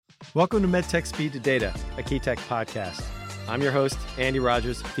Welcome to MedTech Speed to Data, a KeyTech podcast. I'm your host, Andy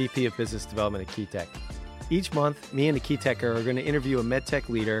Rogers, VP of Business Development at KeyTech. Each month, me and a KeyTecher are going to interview a MedTech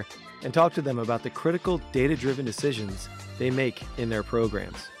leader and talk to them about the critical data-driven decisions they make in their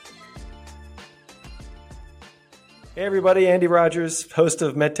programs. Hey everybody, Andy Rogers, host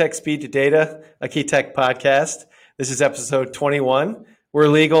of MedTech Speed to Data, a KeyTech podcast. This is episode 21. We're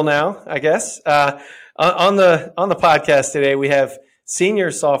legal now, I guess. On the podcast today, we have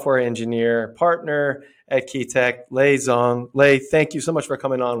Senior Software Engineer, Partner at KeyTech, Lei Zong. Lei, thank you so much for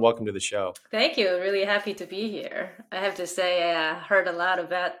coming on. Welcome to the show. Thank you. Really happy to be here. I have to say, I heard a lot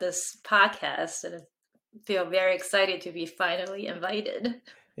about this podcast and I feel very excited to be finally invited.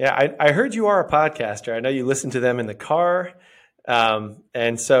 Yeah, I heard you are a podcaster. I know you listen to them in the car.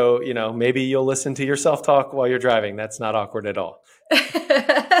 And so, maybe you'll listen to yourself talk while you're driving. That's not awkward at all.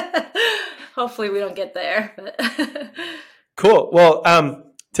 Hopefully we don't get there. But Cool. Well,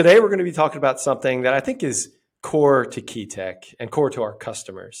 today we're going to be talking about something that I think is core to KeyTech and core to our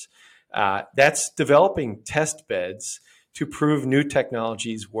customers. That's developing test beds to prove new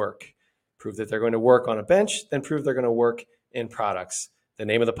technologies work. Prove that they're going to work on a bench, then prove they're going to work in products. The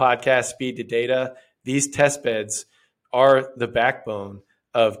name of the podcast, Speed to Data. These test beds are the backbone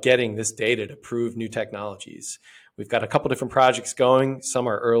of getting this data to prove new technologies. We've got a couple different projects going. Some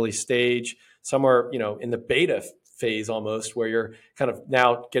are early stage. Some are, in the beta phase almost, where you're kind of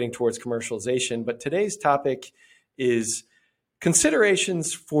now getting towards commercialization. But today's topic is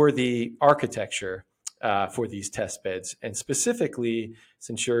considerations for the architecture for these test beds. And specifically,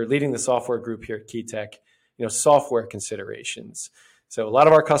 since you're leading the software group here at KeyTech, software considerations. So a lot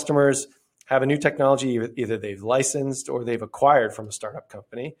of our customers have a new technology, either they've licensed or they've acquired from a startup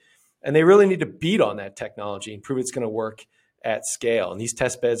company, and they really need to beat on that technology and prove it's going to work at scale. And these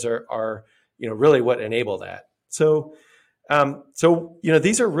test beds are really what enable that. So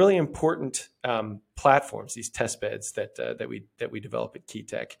these are really important platforms, these test beds that we develop at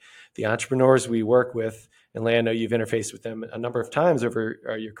KeyTech. The entrepreneurs we work with, and Lei, I know you've interfaced with them a number of times over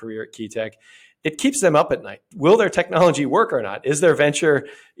your career at KeyTech. It keeps them up at night. Will their technology work or not? Is their venture,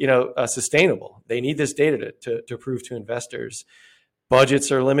 sustainable? They need this data to prove to investors.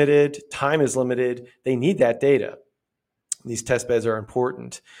 Budgets are limited. Time is limited. They need that data. These test beds are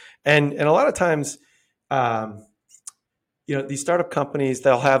important, and a lot of times, these startup companies,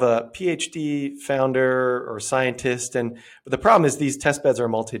 they'll have a PhD founder or scientist, but the problem is these test beds are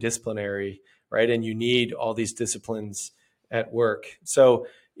multidisciplinary, right? And you need all these disciplines at work. So,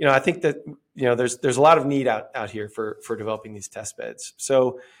 I think that there's a lot of need out here for developing these test beds.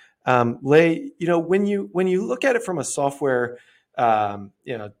 So, Lei, when you look at it from a software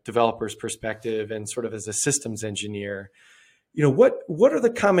developer's perspective and sort of as a systems engineer, what are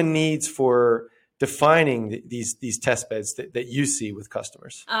the common needs for defining these test beds that you see with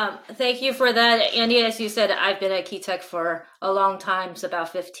customers? Thank you for that, Andy. As you said, I've been at KeyTech for a long time, it's about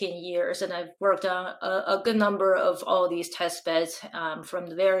 15 years, and I've worked on a good number of all these test beds from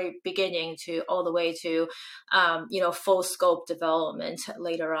the very beginning to all the way to, full scope development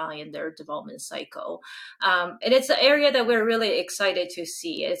later on in their development cycle. And it's an area that we're really excited to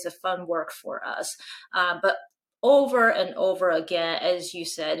see. It's a fun work for us, but over and over again, as you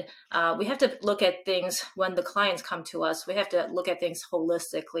said, we have to look at things when the clients come to us. We have to look at things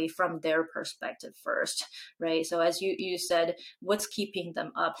holistically from their perspective first, right? So as you said, what's keeping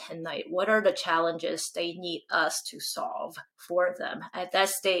them up at night? What are the challenges they need us to solve for them at that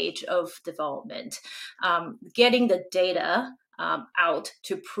stage of development? Getting the data out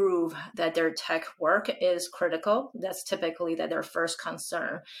to prove that their tech work is critical. That's typically their first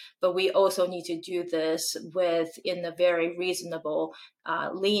concern. But we also need to do this within a very reasonable,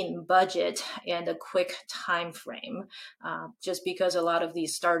 lean budget and a quick time frame. Just because a lot of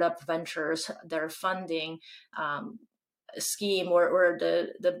these startup ventures, their funding scheme or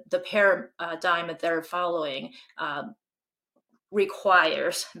the paradigm that they're following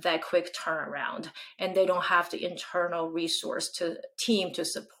requires that quick turnaround, and they don't have the internal resource team to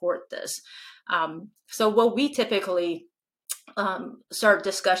support this. So what we typically start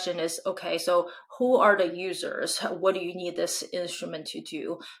discussion is, okay, so who are the users? What do you need this instrument to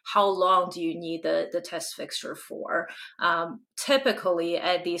do? How long do you need the test fixture for? Typically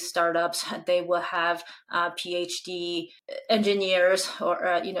at these startups, they will have PhD engineers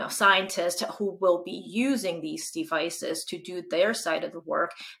or scientists who will be using these devices to do their side of the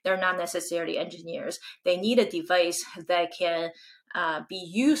work. They're not necessarily engineers. They need a device that can be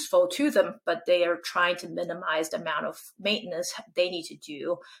useful to them, but they are trying to minimize the amount of maintenance they need to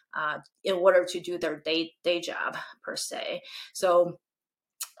do in order to do their day job per se. So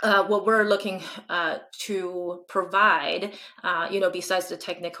what we're looking to provide, besides the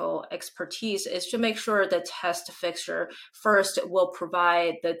technical expertise, is to make sure the test fixture first will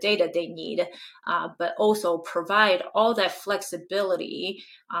provide the data they need, but also provide all that flexibility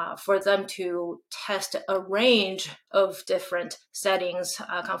for them to test a range of different settings,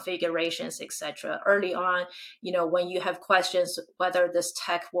 configurations, etc. Early on, when you have questions whether this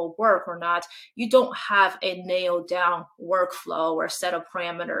tech will work or not, you don't have a nailed down workflow or set of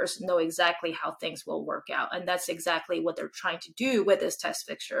parameters, know exactly how things will work out. And that's exactly what they're trying to do with this test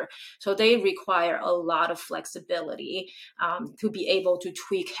fixture. So they require a lot of flexibility to be able to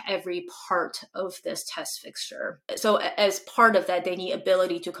tweak every part of this test fixture. So as part of that, they need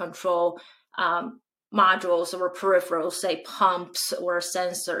ability to control modules or peripherals, say pumps or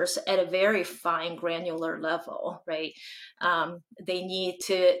sensors, at a very fine granular level, right? They need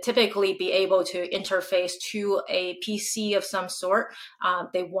to typically be able to interface to a PC of some sort.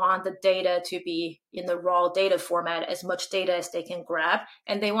 They want the data to be in the raw data format, as much data as they can grab,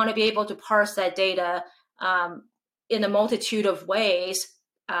 and they want to be able to parse that data in a multitude of ways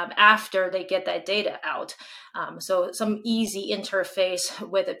after they get that data out. So some easy interface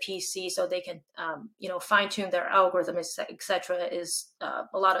with a PC so they can, fine tune their algorithm, et cetera, is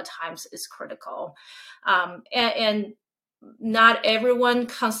a lot of times is critical. And not everyone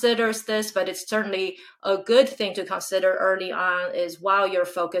considers this, but it's certainly a good thing to consider early on, is while you're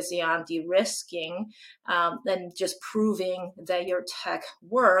focusing on de-risking and just proving that your tech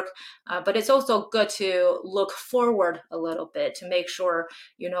work. But it's also good to look forward a little bit to make sure,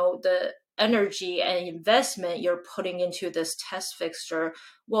 the energy and investment you're putting into this test fixture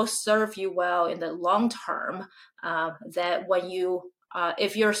will serve you well in the long term, that when you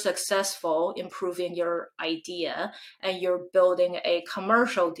if you're successful in proving your idea and you're building a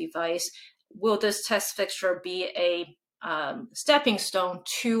commercial device, will this test fixture be a stepping stone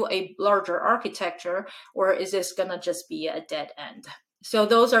to a larger architecture, or is this going to just be a dead end? So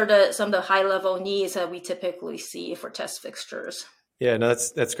those are some of the high level needs that we typically see for test fixtures. Yeah, no,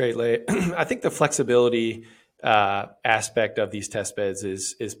 that's great, Lei. I think the flexibility aspect of these test beds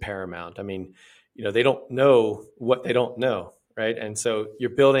is paramount. I mean, they don't know what they don't know, right? And so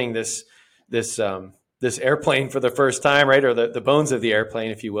you're building this airplane for the first time, right? Or the bones of the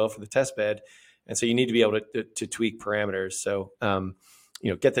airplane, if you will, for the test bed. And so you need to be able to tweak parameters. So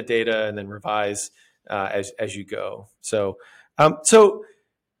get the data and then revise as you go. So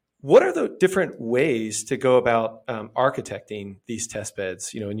what are the different ways to go about architecting these test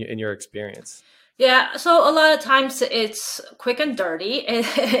beds, in your experience? Yeah, so a lot of times it's quick and dirty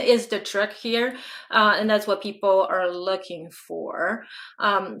is the trick here, and that's what people are looking for.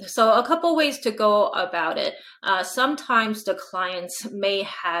 So a couple ways to go about it. Sometimes the clients may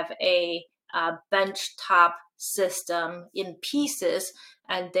have a benchtop system in pieces,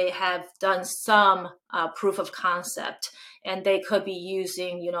 and they have done some proof of concept. And they could be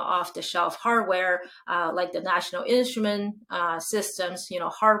using, off-the-shelf hardware, like the National Instrument systems,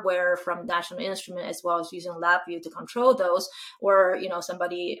 hardware from National Instrument, as well as using LabVIEW to control those. Or,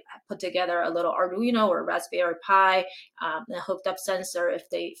 somebody put together a little Arduino or Raspberry Pi, and a hooked up sensor if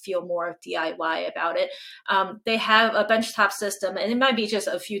they feel more DIY about it. They have a benchtop system, and it might be just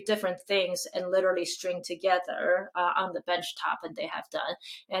a few different things and literally string together on the benchtop, and they have done.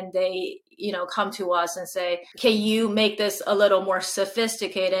 And they, come to us and say, can you make this a little more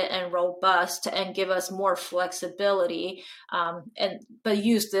sophisticated and robust and give us more flexibility, but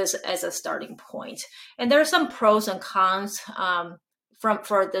use this as a starting point? And there are some pros and cons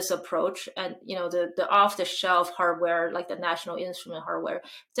for this approach. And the off-the-shelf hardware, like the National Instrument hardware,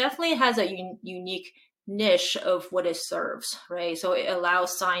 definitely has a unique niche of what it serves, right? So it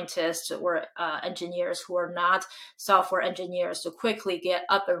allows scientists or engineers who are not software engineers to quickly get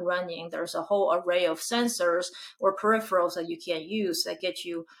up and running. There's a whole array of sensors or peripherals that you can use that get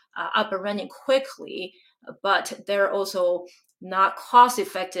you up and running quickly, but they're also not cost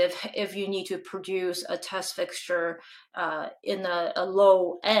effective if you need to produce a test fixture in a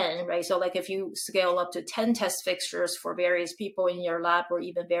low end, right? So like if you scale up to 10 test fixtures for various people in your lab or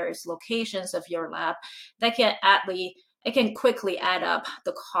even various locations of your lab, that it can quickly add up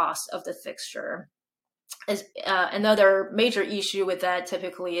the cost of the fixture. Another major issue with that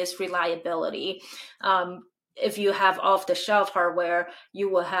typically is reliability. If you have off-the-shelf hardware, you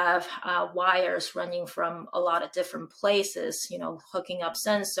will have wires running from a lot of different places, hooking up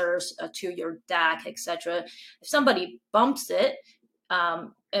sensors to your DAC, etc. If somebody bumps it,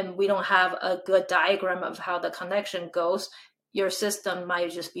 and we don't have a good diagram of how the connection goes, your system might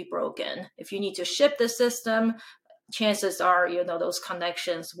just be broken. If you need to ship the system, chances are, those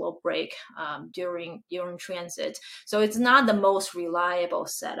connections will break during transit. So it's not the most reliable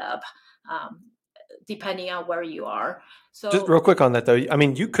setup, depending on where you are. Just So real quick on that, though. I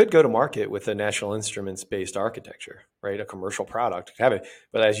mean, you could go to market with a National Instruments based architecture, right? A commercial product, have it,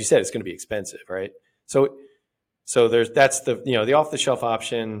 but as you said, it's going to be expensive, right? So that's the off the shelf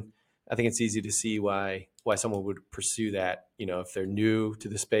option. I think it's easy to see why someone would pursue that, if they're new to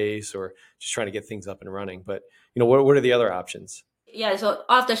the space or just trying to get things up and running. But what are the other options? yeah, so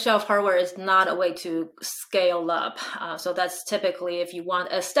off-the-shelf hardware is not a way to scale up. So that's typically, if you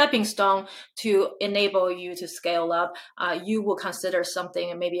want a stepping stone to enable you to scale up, you will consider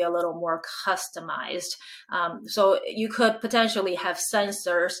something maybe a little more customized. So you could potentially have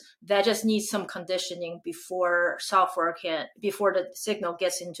sensors that just need some conditioning before the signal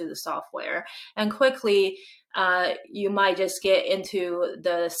gets into the software, and quickly you might just get into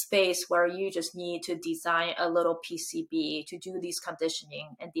the space where you just need to design a little PCB to do these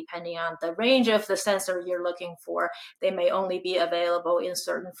conditioning. And depending on the range of the sensor you're looking for, they may only be available in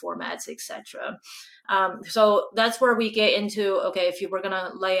certain formats, etc. So that's where we get into, okay, if you were going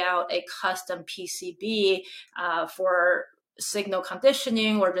to lay out a custom PCB for signal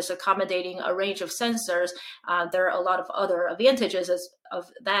conditioning or just accommodating a range of sensors, there are a lot of other advantages of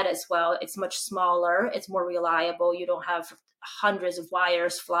that as well. It's much smaller, it's more reliable. You don't have hundreds of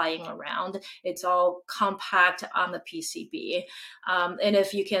wires flying around. It's all compact on the PCB. And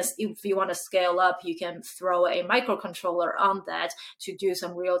if you want to scale up, you can throw a microcontroller on that to do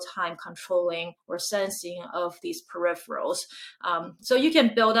some real-time controlling or sensing of these peripherals. So you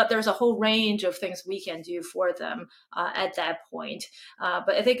can build up, there's a whole range of things we can do for them at that point.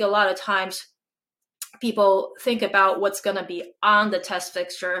 But I think a lot of times people think about what's going to be on the test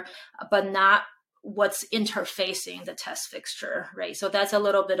fixture, but not what's interfacing the test fixture, right? So that's a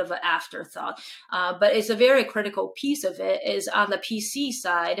little bit of an afterthought. But it's a very critical piece of it is on the PC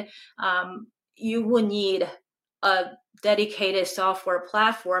side, you will need a dedicated software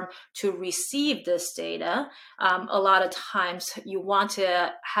platform to receive this data. A lot of times you want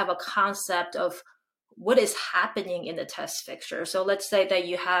to have a concept of what is happening in the test fixture. So let's say that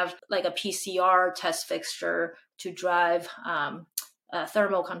you have like a PCR test fixture to drive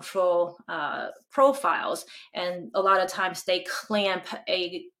thermal control profiles. And a lot of times they clamp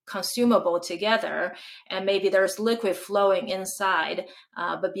a consumable together and maybe there's liquid flowing inside.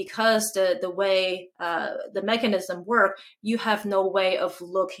 But because the way the mechanism work, you have no way of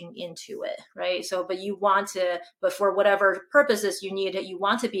looking into it, right? So, but for whatever purposes you need it, you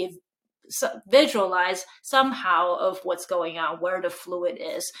want to be visualize somehow of what's going on, where the fluid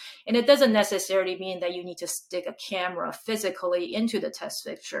is. And it doesn't necessarily mean that you need to stick a camera physically into the test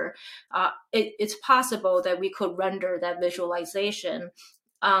fixture. It's possible that we could render that visualization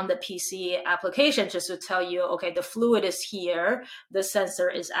on the PC application just to tell you, okay, the fluid is here, the sensor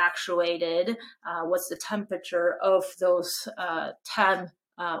is actuated, what's the temperature of those 10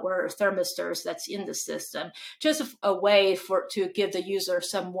 or thermistors that's in the system. Just a way to give the user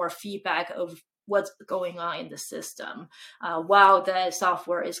some more feedback of what's going on in the system while the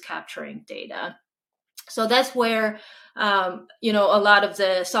software is capturing data. So that's where a lot of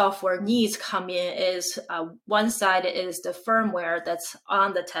the software needs come in. Is one side is the firmware that's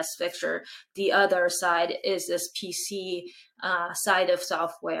on the test fixture. The other side is this PC side of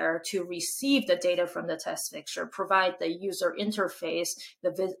software to receive the data from the test fixture, provide the user interface,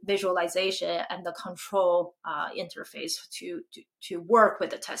 the visualization, and the control interface to work with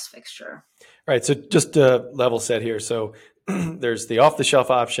the test fixture. Right. So just to level set here. So there's the off-the-shelf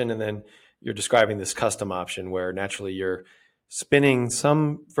option, and then you're describing this custom option where naturally you're spinning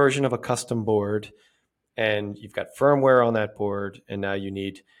some version of a custom board and you've got firmware on that board. And now you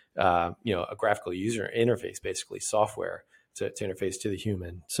need, a graphical user interface, basically software to interface to the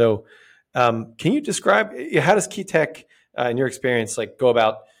human. So can you describe, how does Keytech, in your experience, go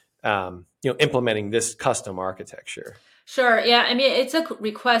about, implementing this custom architecture? Sure. Yeah. I mean, it's a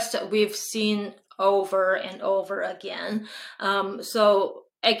request that we've seen over and over again. So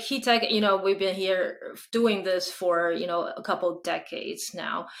at Keytech, we've been here doing this for, a couple decades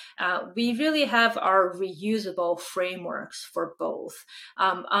now. We really have our reusable frameworks for both.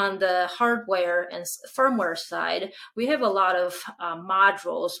 On the hardware and firmware side, we have a lot of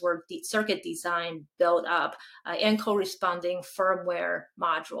modules where the circuit design built up and corresponding firmware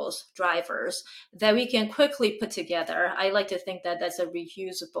modules, drivers that we can quickly put together. I like to think that that's a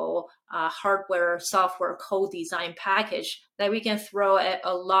reusable hardware software co-design package that we can throw at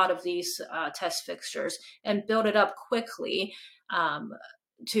a lot of these test fixtures and build it up quickly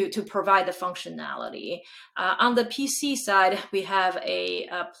to provide the functionality. On the PC side, we have a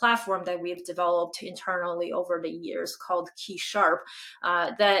platform that we've developed internally over the years called Key Sharp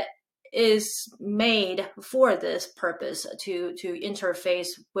that is made for this purpose to interface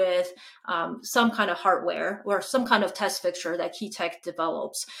with some kind of hardware or some kind of test fixture that Keytech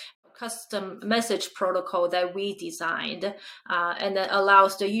develops. Custom message protocol that we designed and that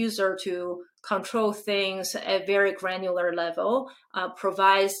allows the user to control things at very granular level,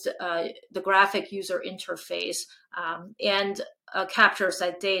 provides the graphic user interface and captures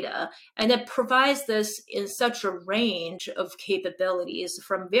that data. And it provides this in such a range of capabilities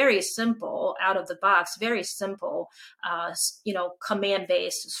from very simple, out of the box, very simple,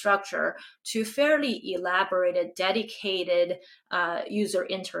 command-based structure to fairly elaborated, dedicated user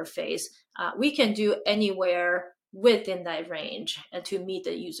interface. We can do anywhere within that range and to meet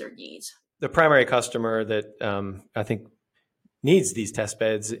the user needs. The primary customer that I think needs these test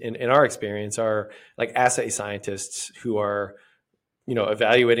beds in our experience are like assay scientists who are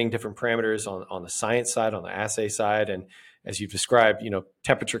evaluating different parameters on the science side, on the assay side, and as you've described,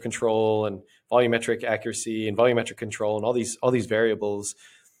 temperature control and volumetric accuracy and volumetric control and all these variables.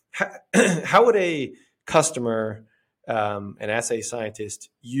 How would a customer, an assay scientist,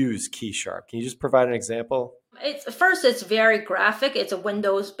 use Key Sharp? Can you just provide an example? It's very graphic. It's a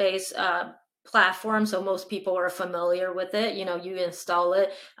Windows-based platform, so most people are familiar with it. You install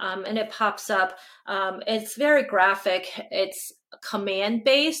it and it pops up. It's very graphic. It's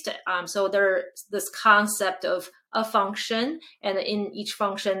command-based. So there's this concept of a function, and in each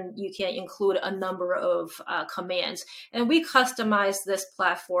function, you can include a number of commands. And we customize this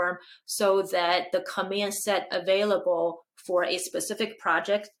platform so that the command set available for a specific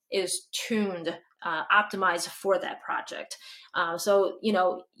project is tuned, optimized for that project. So,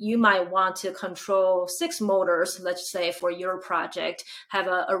 you might want to control 6 motors, let's say for your project, have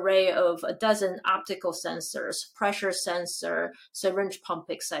an array of a dozen optical sensors, pressure sensor, syringe pump,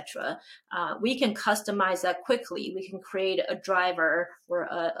 etc. We can customize that quickly. We can create a driver or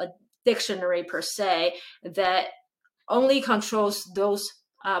a dictionary per se that only controls those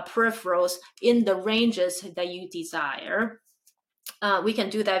peripherals in the ranges that you desire. We can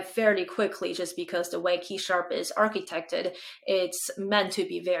do that fairly quickly just because the way Key Sharp is architected, it's meant to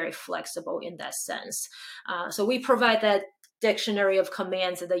be very flexible in that sense. So we provide that dictionary of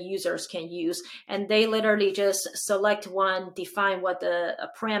commands that the users can use, and they literally just select one, define what the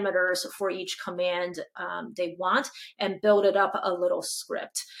parameters for each command they want, and build it up a little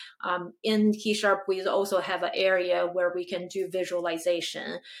script. In Key Sharp, we also have an area where we can do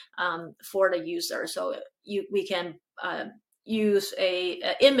visualization for the user. So we can use a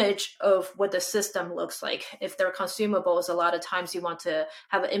image of what the system looks like. If they're consumables, a lot of times you want to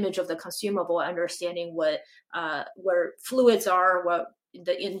have an image of the consumable, understanding what where fluids are, what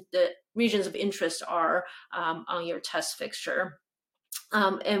the regions of interest are on your test fixture.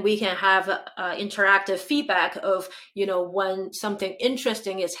 And we can have interactive feedback of, when something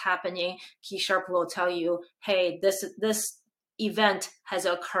interesting is happening, Key Sharp will tell you, hey, this event has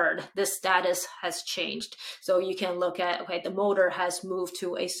occurred, this status has changed. So you can look at, okay, the motor has moved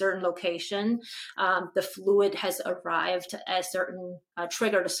to a certain location, the fluid has arrived at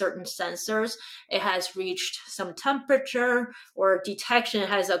triggered certain sensors, it has reached some temperature, or detection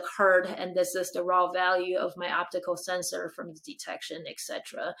has occurred, and this is the raw value of my optical sensor from the detection,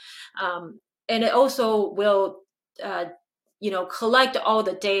 etc. And it also will collect all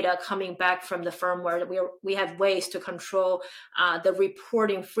the data coming back from the firmware. We have ways to control the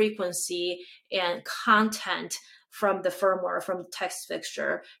reporting frequency and content from the firmware, from the text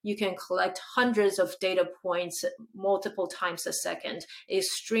fixture. You can collect hundreds of data points multiple times a second. It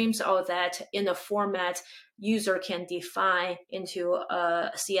streams all that in a format user can define into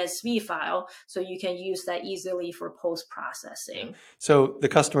a CSV file, so you can use that easily for post-processing. So the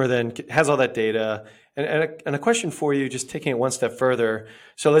customer then has all that data. And a question for you, just taking it one step further.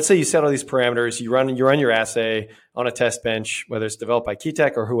 So let's say you set all these parameters, you run your assay on a test bench, whether it's developed by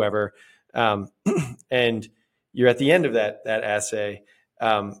Keytech or whoever, and you're at the end of that assay.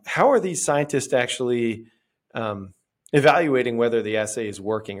 How are these scientists actually evaluating whether the assay is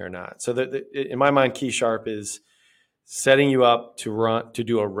working or not? So in my mind, Key Sharp is setting you up to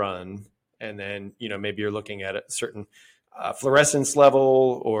do a run, and then maybe you're looking at a certain fluorescence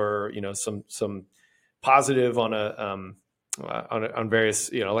level, or some positive on various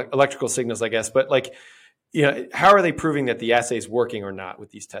electrical signals, I guess. But how are they proving that the assay is working or not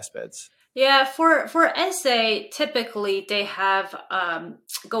with these test beds? Yeah, for essay, typically they have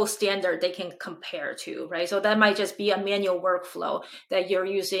gold standard they can compare to, right? So that might just be a manual workflow that you're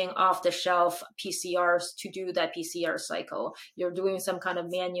using off the shelf PCRs to do that PCR cycle. You're doing some kind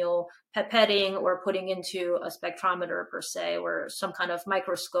of manual pipetting or putting into a spectrometer per se, or some kind of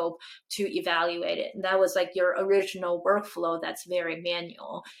microscope to evaluate it. And that was like your original workflow that's very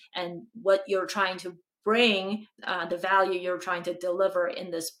manual. And what you're trying to bring, the value you're trying to deliver in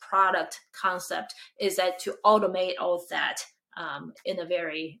this product concept is that to automate all of that in a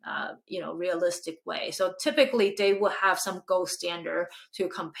very realistic way. So typically they will have some gold standard to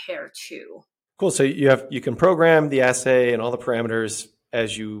compare to. Cool. So you can program the assay and all the parameters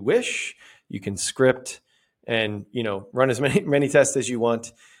as you wish. You can script and run as many tests as you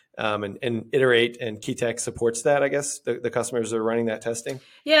want, and iterate. And Keytech supports that. I guess the customers are running that testing.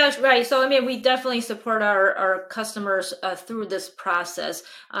 Yeah, right. So I mean, we definitely support our customers through this process.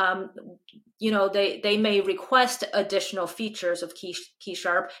 They may request additional features of Key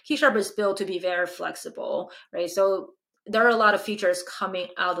Sharp. Key Sharp is built to be very flexible, right? So there are a lot of features coming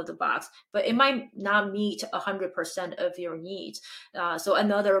out of the box, but it might not meet 100% of your needs. So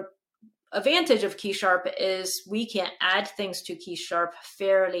another advantage of Key Sharp is we can add things to Key Sharp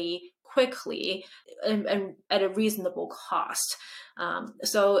fairly quickly and at a reasonable cost.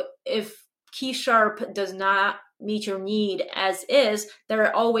 So if Key Sharp does not meet your need as is, there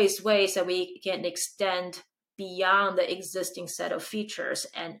are always ways that we can extend beyond the existing set of features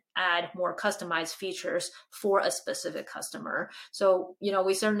and add more customized features for a specific customer. So,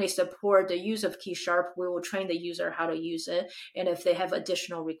 we certainly support the use of Key Sharp. We will train the user how to use it. And if they have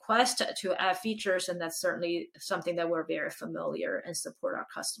additional requests to add features, and that's certainly something that we're very familiar and support our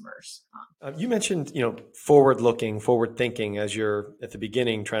customers on. You mentioned, forward thinking as you're at the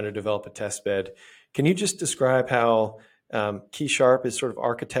beginning trying to develop a test bed. Can you just describe how Key Sharp is sort of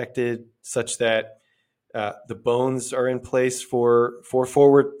architected such that the bones are in place for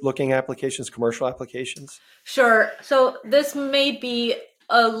forward-looking applications, commercial applications? Sure. So this may be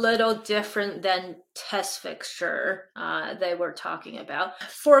a little different than test fixture that we're talking about.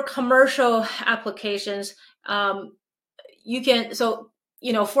 For commercial applications, for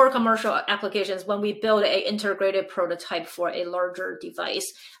commercial applications, when we build an integrated prototype for a larger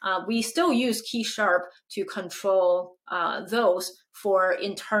device, we still use Key Sharp to control those for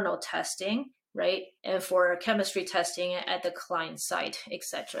internal testing, right? And for chemistry testing at the client site,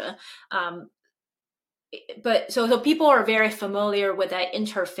 etc. But so people are very familiar with that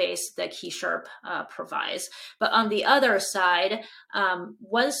interface that Key Sharp provides. But on the other side,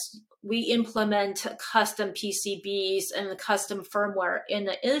 once we implement custom PCBs and custom firmware in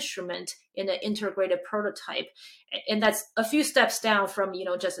the instrument in an integrated prototype, and that's a few steps down from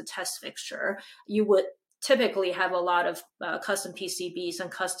just a test fixture, you would typically have a lot of custom PCBs and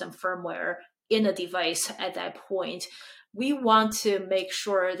custom firmware in a device at that point. We want to make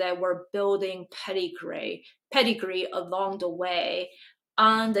sure that we're building pedigree along the way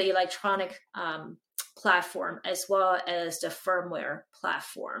on the electronic platform as well as the firmware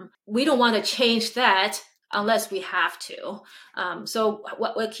platform. We don't want to change that unless we have to. So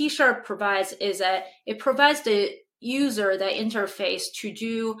what Key Sharp provides is that it provides the user the interface to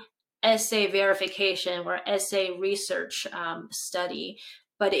do essay verification or essay research study,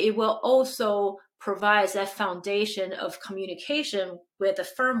 but it will also provides that foundation of communication with the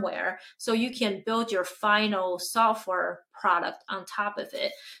firmware so you can build your final software product on top of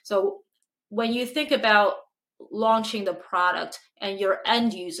it. So when you think about launching the product and your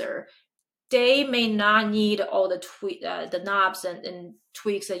end user, they may not need all the knobs and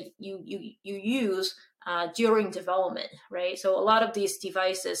tweaks that you use during development, right? So a lot of these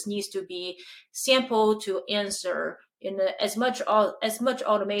devices needs to be sampled to answer in as much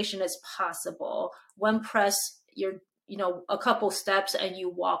automation as possible. One press, you're a couple steps and you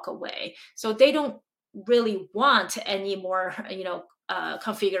walk away. So they don't really want any more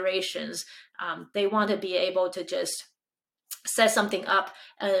configurations. They want to be able to just set something up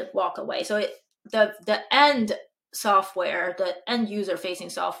and walk away. So the end software, the end user facing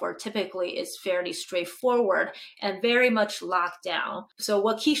software typically is fairly straightforward and very much locked down. So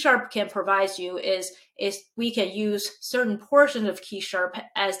what Key Sharp can provide you is we can use certain portions of Key Sharp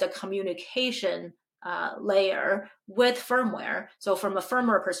as the communication layer with firmware. So from a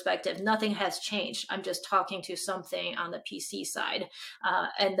firmware perspective, nothing has changed. I'm just talking to something on the PC side.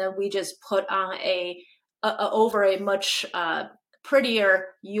 And then we just put on over a much prettier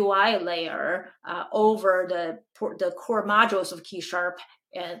UI layer over the core modules of Key Sharp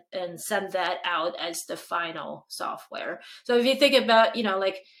and send that out as the final software. So if you think about,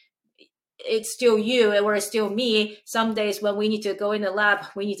 it's still you or it's still me. Some days when we need to go in the lab,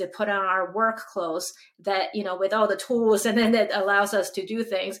 we need to put on our work clothes that, with all the tools, and then it allows us to do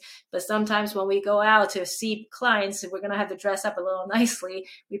things. But sometimes when we go out to see clients, we're going to have to dress up a little nicely.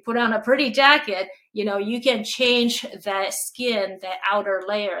 We put on a pretty jacket. You can change that skin, that outer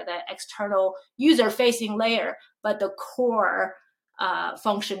layer, that external user-facing layer, but the core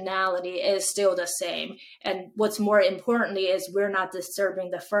functionality is still the same. And what's more importantly is we're not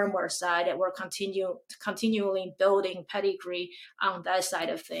disturbing the firmware side, and we're continually building pedigree on that side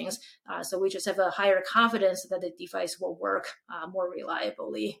of things. So we just have a higher confidence that the device will work more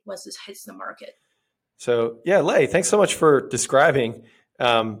reliably once this hits the market. So yeah, Lei, thanks so much for describing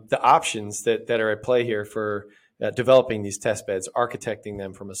the options that are at play here for developing these test beds, architecting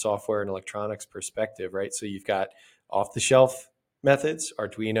them from a software and electronics perspective, right? So you've got off-the-shelf methods,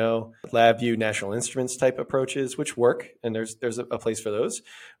 Arduino, LabVIEW, National Instruments type approaches, which work, and there's a place for those,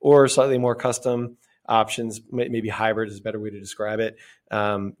 or slightly more custom options, maybe hybrid is a better way to describe it,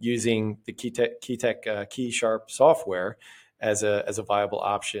 using the KeySharp software as a viable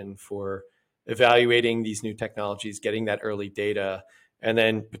option for evaluating these new technologies, getting that early data, and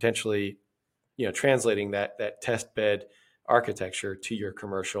then potentially, translating that test bed architecture to your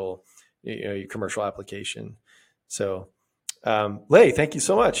commercial application. So, Lei, thank you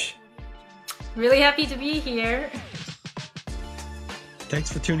so much. Really happy to be here.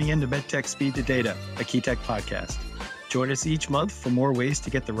 Thanks for tuning in to MedTech Speed to Data, a KeyTech podcast. Join us each month for more ways to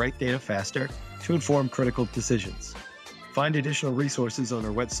get the right data faster to inform critical decisions. Find additional resources on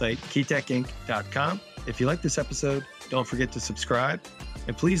our website, keytechinc.com. If you like this episode, don't forget to subscribe,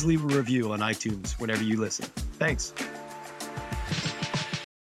 and please leave a review on iTunes whenever you listen. Thanks.